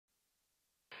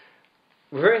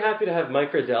We're very happy to have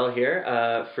Mike Riddell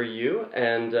here for you,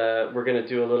 and we're going to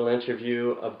do a little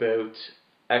interview about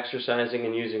exercising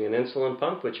and using an insulin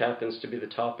pump, which happens to be the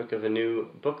topic of a new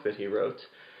book that he wrote.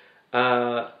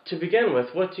 To begin with,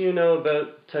 what do you know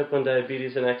about type 1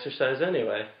 diabetes and exercise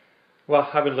anyway? Well,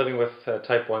 I've been living with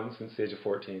type 1 since the age of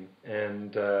 14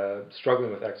 and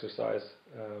struggling with exercise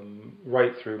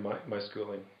right through my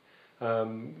schooling.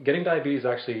 Getting diabetes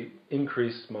actually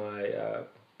increased my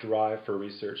drive for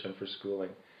research and for schooling.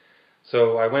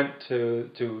 So I went to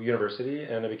university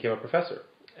and I became a professor.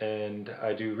 And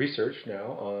I do research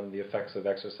now on the effects of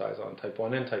exercise on type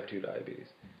 1 and type 2 diabetes.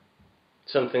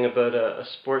 Something about a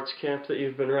sports camp that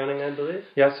you've been running, I believe?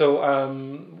 Yeah, so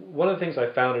one of the things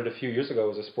I founded a few years ago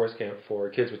was a sports camp for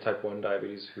kids with type 1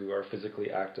 diabetes who are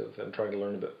physically active and trying to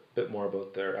learn a bit more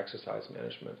about their exercise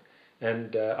management.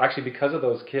 And actually, because of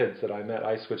those kids that I met,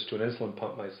 I switched to an insulin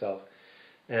pump myself.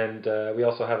 And we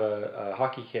also have a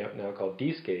hockey camp now called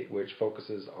D-Skate, which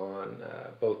focuses on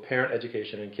both parent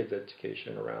education and kids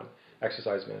education around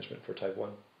exercise management for type 1.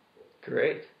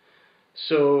 Great.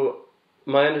 So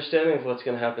my understanding of what's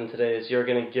going to happen today is you're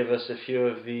going to give us a few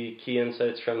of the key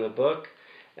insights from the book,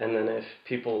 and then if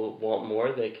people want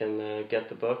more, they can get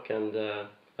the book and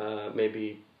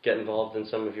maybe get involved in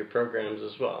some of your programs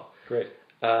as well. Great.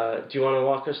 Do you want to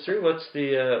walk us through what's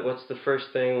the first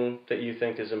thing that you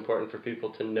think is important for people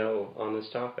to know on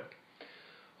this topic?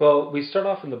 Well, we start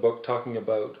off in the book talking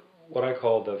about what I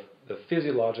call the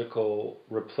physiological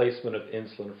replacement of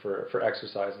insulin for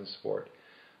exercise and sport.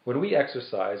 When we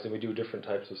exercise and we do different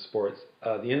types of sports, the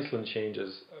insulin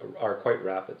changes are quite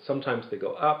rapid. Sometimes they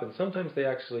go up and sometimes they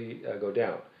actually go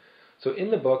down. So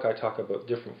in the book I talk about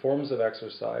different forms of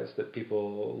exercise that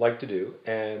people like to do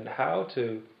and how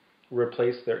to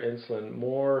replace their insulin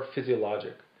more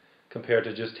physiologic compared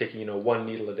to just taking one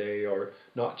needle a day or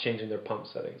not changing their pump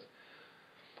settings.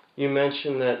 You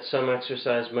mentioned that some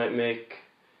exercise might make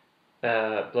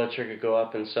blood sugar go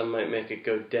up and some might make it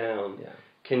go down. Yeah.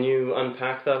 Can you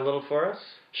unpack that a little for us?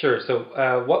 Sure.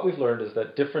 So what we've learned is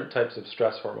that different types of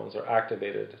stress hormones are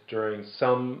activated during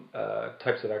some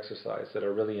types of exercise that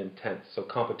are really intense. So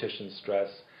competition stress,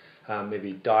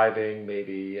 maybe diving,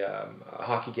 maybe a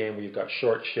hockey game where you've got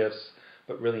short shifts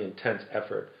but really intense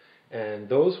effort. And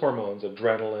those hormones,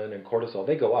 adrenaline and cortisol,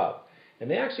 they go up. And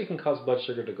they actually can cause blood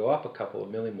sugar to go up a couple of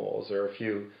millimoles or a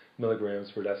few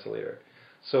milligrams per deciliter.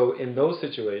 So in those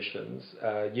situations,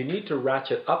 you need to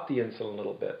ratchet up the insulin a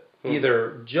little bit,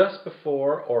 either just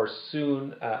before or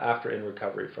soon after in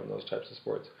recovery from those types of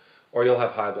sports, or you'll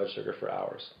have high blood sugar for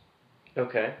hours.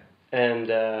 Okay. And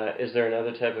is there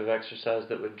another type of exercise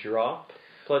that would drop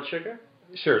blood sugar?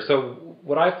 Sure. So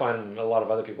what I find and a lot of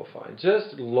other people find,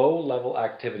 just low-level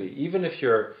activity, even if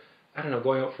you're,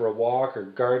 going out for a walk or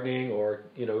gardening or,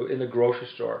 in the grocery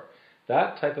store,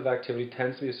 that type of activity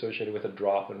tends to be associated with a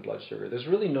drop in blood sugar. There's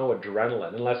really no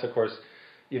adrenaline, unless, of course,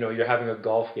 you're having a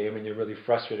golf game and you're really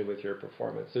frustrated with your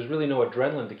performance. There's really no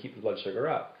adrenaline to keep the blood sugar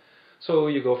up. So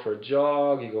you go for a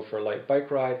jog, you go for a light bike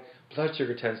ride, blood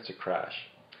sugar tends to crash.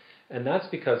 And that's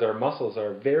because our muscles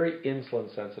are very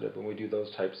insulin sensitive when we do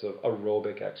those types of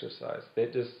aerobic exercise.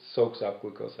 It just soaks up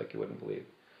glucose like you wouldn't believe.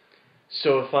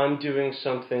 So if I'm doing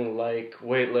something like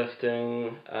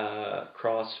weightlifting,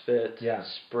 CrossFit,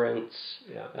 sprints,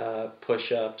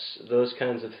 push-ups, those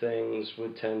kinds of things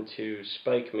would tend to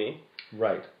spike me.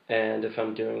 Right. And if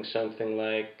I'm doing something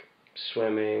like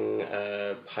swimming,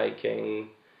 hiking,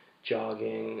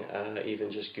 jogging,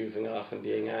 even just goofing off and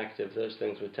being active, those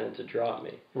things would tend to drop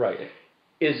me. Right.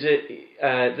 Is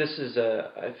it? This is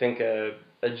I think a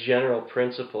general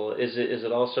principle. Is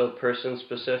it also person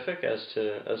specific as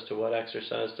to what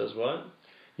exercise does what?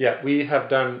 Yeah, we have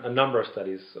done a number of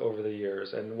studies over the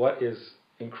years, and what is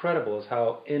incredible is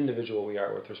how individual we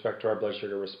are with respect to our blood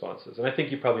sugar responses. And I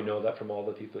think you probably know that from all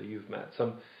the people you've met.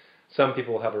 Some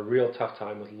people have a real tough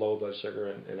time with low blood sugar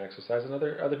and exercise, and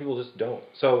other people just don't.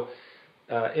 So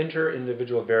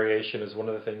inter-individual variation is one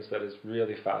of the things that is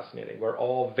really fascinating. We're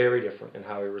all very different in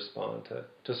how we respond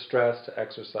to stress, to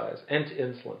exercise, and to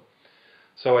insulin.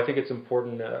 So I think it's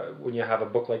important when you have a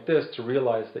book like this to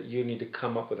realize that you need to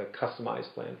come up with a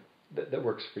customized plan that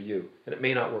works for you, and it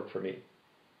may not work for me.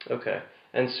 Okay.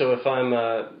 And so if I'm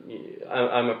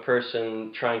a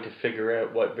person trying to figure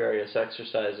out what various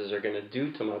exercises are going to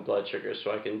do to my blood sugar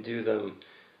so I can do them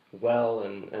well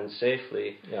and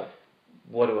safely,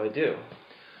 what do I do?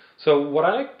 So what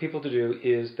I like people to do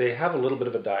is they have a little bit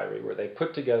of a diary where they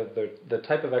put together the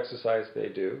type of exercise they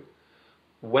do,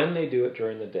 when they do it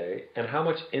during the day, and how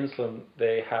much insulin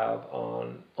they have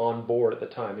on board at the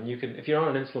time. And you can, if you're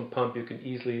on an insulin pump, you can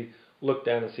easily look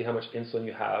down and see how much insulin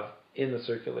you have in the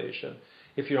circulation.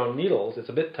 If you're on needles, it's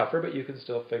a bit tougher, but you can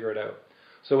still figure it out.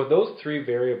 So with those three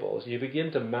variables, you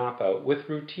begin to map out with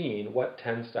routine what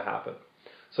tends to happen.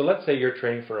 So let's say you're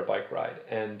training for a bike ride,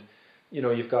 and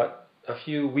you've got a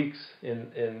few weeks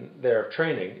in there of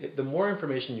training. The more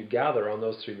information you gather on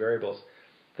those three variables,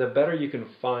 the better you can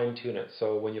fine-tune it.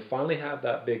 So when you finally have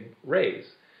that big race,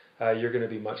 you're going to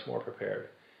be much more prepared.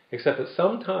 Except that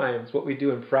sometimes what we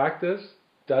do in practice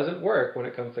doesn't work when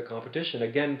it comes to competition,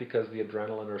 again, because the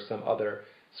adrenaline or some other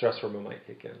stress hormone might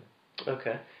kick in.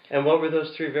 Okay. And what were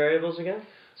those three variables again?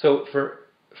 So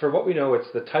for what we know,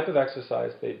 it's the type of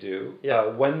exercise they do,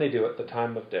 when they do it, the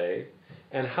time of day,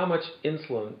 and how much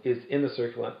insulin is in the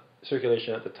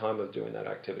circulation at the time of doing that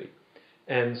activity.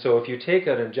 And so if you take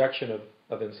an injection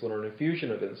of insulin or an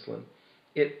infusion of insulin,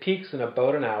 it peaks in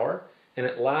about an hour, and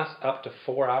it lasts up to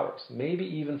 4 hours, maybe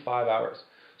even 5 hours.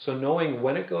 So knowing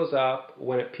when it goes up,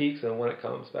 when it peaks, and when it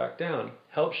comes back down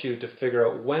helps you to figure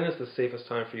out when is the safest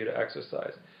time for you to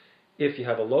exercise. If you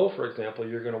have a low, for example,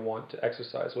 you're going to want to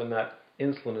exercise when that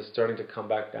insulin is starting to come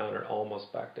back down or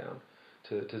almost back down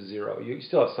to zero. You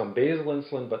still have some basal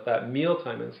insulin, but that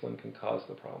mealtime insulin can cause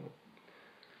the problem.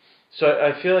 So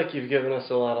I feel like you've given us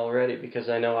a lot already, because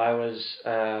I know I was,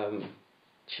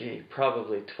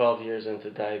 probably 12 years into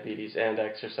diabetes and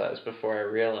exercise before I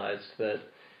realized that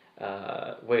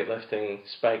weightlifting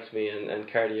spiked me and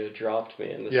cardio dropped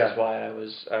me, and this is why I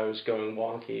was going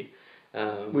wonky.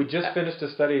 We just finished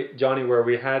a study, Johnny, where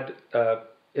we had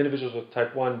individuals with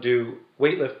type 1 do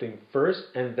weightlifting first,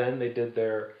 and then they did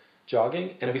their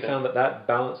jogging, and we found that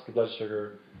balanced the blood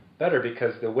sugar better,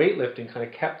 because the weightlifting kind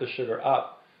of kept the sugar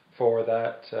up for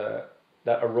that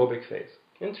aerobic phase.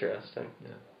 Interesting.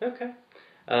 Yeah. Okay.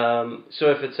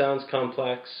 So if it sounds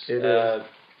complex,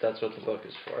 that's what the book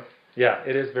is for. Yeah,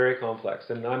 it is very complex,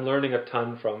 and I'm learning a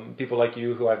ton from people like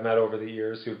you who I've met over the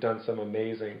years who've done some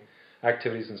amazing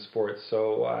activities in sports.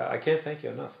 So I can't thank you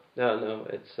enough. No,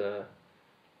 it's.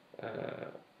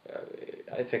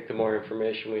 I think the more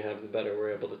information we have, the better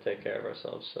we're able to take care of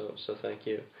ourselves. So thank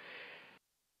you.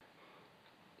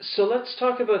 So let's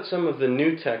talk about some of the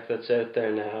new tech that's out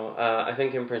there now. I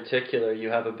think in particular you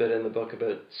have a bit in the book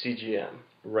about CGM.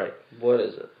 Right. What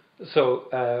is it?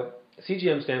 So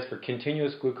CGM stands for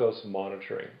continuous glucose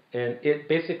monitoring, and it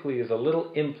basically is a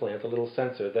little implant, a little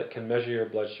sensor that can measure your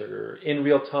blood sugar in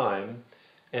real time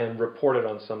and report it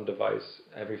on some device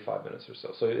every 5 minutes or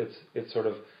so. So it's sort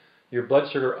of your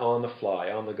blood sugar on the fly,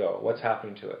 on the go. What's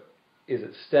happening to it? Is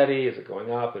it steady? Is it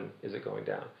going up? And is it going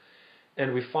down?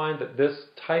 And we find that this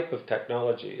type of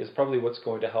technology is probably what's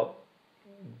going to help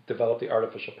develop the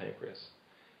artificial pancreas.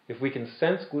 If we can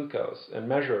sense glucose and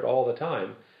measure it all the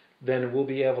time, then we'll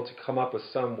be able to come up with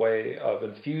some way of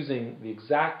infusing the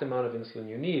exact amount of insulin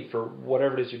you need for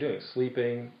whatever it is you're doing,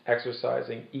 sleeping,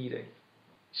 exercising, eating.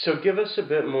 So give us a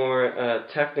bit more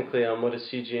technically on what a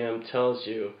CGM tells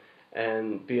you,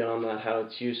 and beyond that, how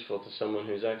it's useful to someone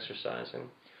who's exercising.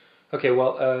 Okay,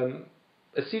 well,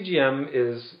 a CGM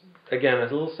is, again, a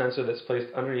little sensor that's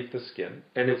placed underneath the skin,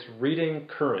 and it's reading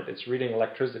current, it's reading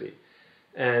electricity.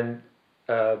 And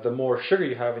the more sugar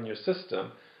you have in your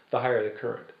system, the higher the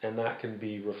current, and that can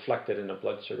be reflected in a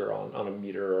blood sugar on a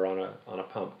meter or on a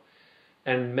pump.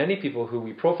 And many people who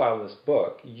we profile in this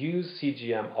book use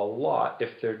CGM a lot if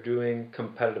they're doing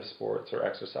competitive sports or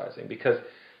exercising, because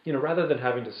rather than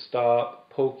having to stop,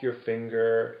 poke your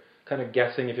finger, kind of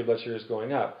guessing if your blood sugar is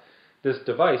going up, this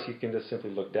device you can just simply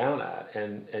look down at,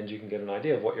 and you can get an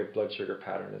idea of what your blood sugar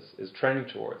pattern is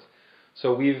trending towards.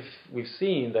 So we've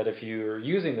seen that if you're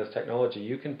using this technology,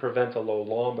 you can prevent a low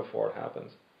long before it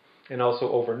happens. And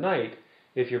also overnight,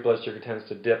 if your blood sugar tends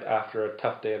to dip after a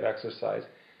tough day of exercise,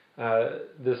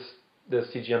 this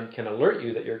CGM can alert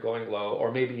you that you're going low,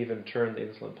 or maybe even turn the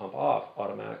insulin pump off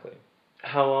automatically.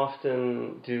 How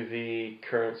often do the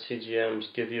current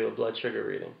CGMs give you a blood sugar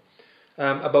reading?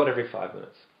 About every 5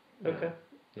 minutes. Okay.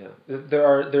 Yeah.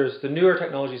 There's the newer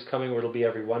technologies coming where it'll be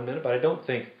every 1 minute, but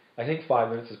I think 5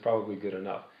 minutes is probably good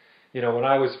enough. When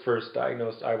I was first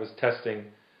diagnosed, I was testing,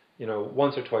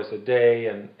 once or twice a day,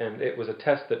 and it was a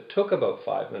test that took about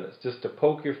 5 minutes, just to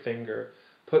poke your finger,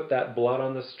 put that blood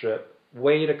on the strip,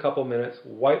 wait a couple minutes,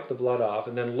 wipe the blood off,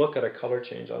 and then look at a color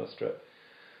change on a strip.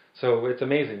 So it's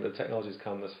amazing the technology's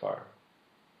come this far.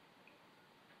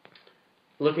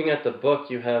 Looking at the book,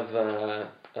 you have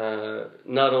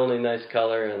not only nice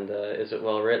color and is it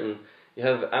well written, you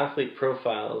have athlete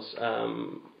profiles,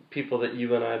 people that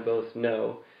you and I both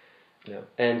know. Yeah.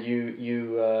 And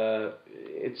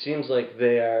it seems like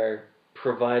they are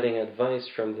providing advice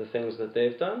from the things that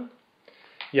they've done.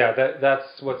 Yeah,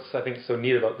 that's what's I think so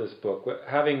neat about this book.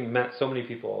 Having met so many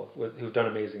people who've done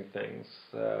amazing things,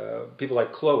 people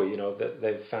like Chloe, that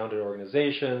they've founded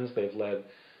organizations, they've led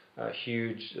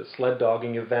huge sled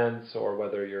dogging events, or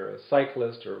whether you're a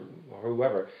cyclist or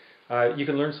whoever, you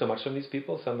can learn so much from these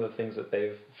people. Some of the things that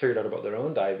they've figured out about their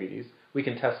own diabetes, we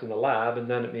can test in the lab, and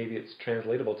then maybe it's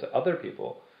translatable to other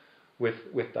people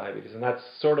with diabetes. And that's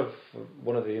sort of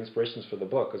one of the inspirations for the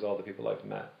book, is all the people I've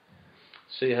met.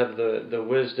 So you have the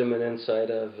wisdom and insight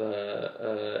of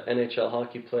NHL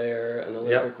hockey player, an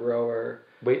Olympic rower,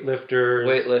 weightlifter,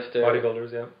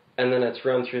 bodybuilders, yeah. And then it's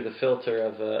run through the filter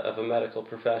of a medical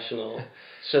professional,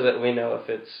 so that we know if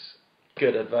it's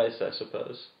good advice, I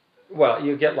suppose. Well,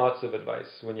 you get lots of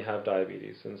advice when you have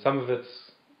diabetes, and some of it's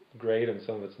great and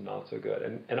some of it's not so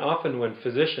good. And often when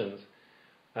physicians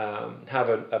have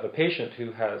a patient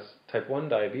who has type 1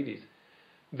 diabetes,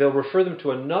 they'll refer them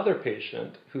to another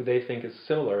patient who they think is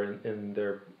similar in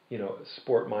their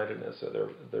sport-mindedness or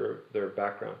their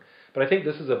background. But I think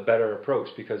this is a better approach,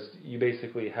 because you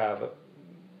basically have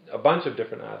a bunch of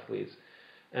different athletes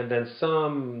and then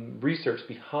some research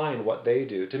behind what they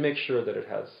do to make sure that it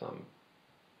has some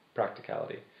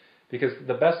practicality. Because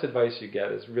the best advice you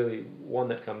get is really one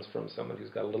that comes from someone who's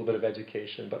got a little bit of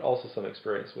education but also some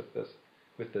experience with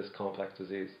this complex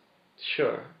disease.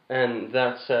 Sure. And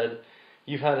that said,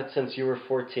 you've had it since you were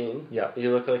 14. Yeah.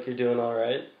 You look like you're doing all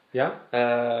right. Yeah.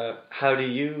 How do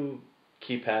you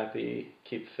keep happy,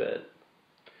 keep fit?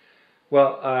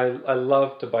 Well, I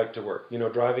love to bike to work.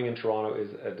 Driving in Toronto is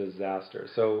a disaster.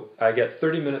 So I get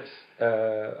 30 minutes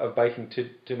of biking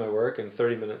to my work and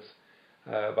 30 minutes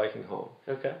biking home.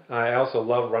 Okay. I also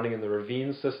love running in the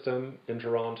ravine system in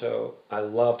Toronto. I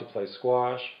love to play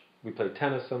squash. We play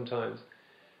tennis sometimes.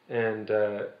 And,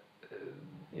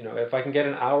 if I can get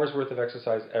an hour's worth of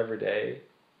exercise every day,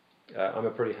 I'm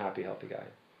a pretty happy, healthy guy.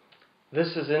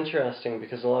 This is interesting,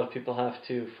 because a lot of people have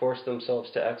to force themselves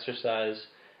to exercise,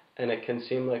 and it can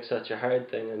seem like such a hard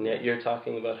thing, and yet you're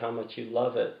talking about how much you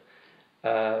love it.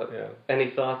 Yeah.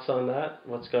 Any thoughts on that?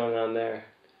 What's going on there?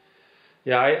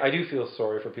 Yeah, I do feel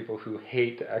sorry for people who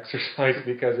hate to exercise,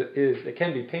 because it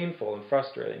can be painful and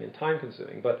frustrating and time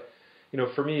consuming. But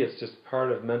for me, it's just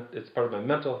part of my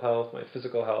mental health, my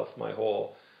physical health, my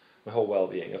whole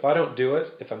well-being. If I don't do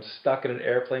it, if I'm stuck in an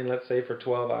airplane, let's say for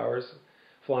 12 hours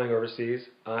flying overseas,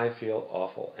 I feel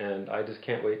awful, and I just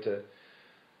can't wait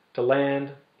to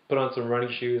land, put on some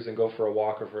running shoes, and go for a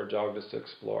walk or for a jog just to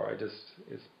explore.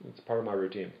 It's part of my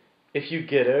routine. If you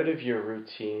get out of your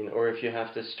routine, or if you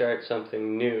have to start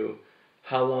something new,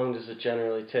 how long does it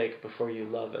generally take before you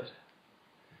love it?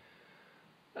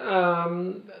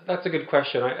 That's a good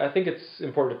question. I think it's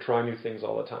important to try new things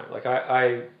all the time. Like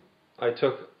I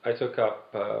took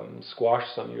up squash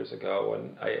some years ago,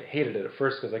 and I hated it at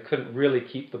first because I couldn't really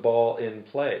keep the ball in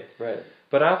play. Right.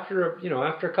 But after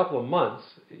a couple of months,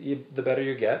 the better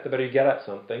you get at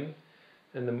something,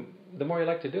 and the more you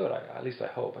like to do it. At least I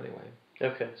hope, anyway.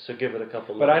 Okay, so give it a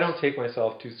couple months. But I don't take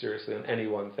myself too seriously on any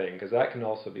one thing, because that can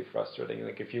also be frustrating.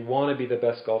 Like, if you want to be the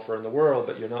best golfer in the world,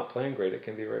 but you're not playing great, it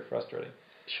can be very frustrating.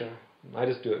 Sure. I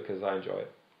just do it because I enjoy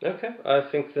it. Okay. I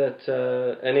think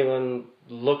that anyone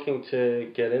looking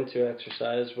to get into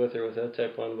exercise, with or without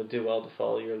type 1, would do well to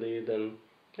follow your lead and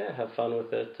have fun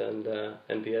with it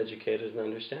and be educated and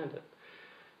understand it.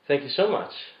 Thank you so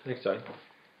much. Thanks, Johnny.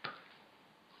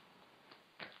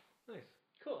 Nice.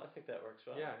 Cool. I think that works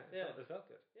well. Yeah, it felt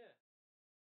good. Yeah.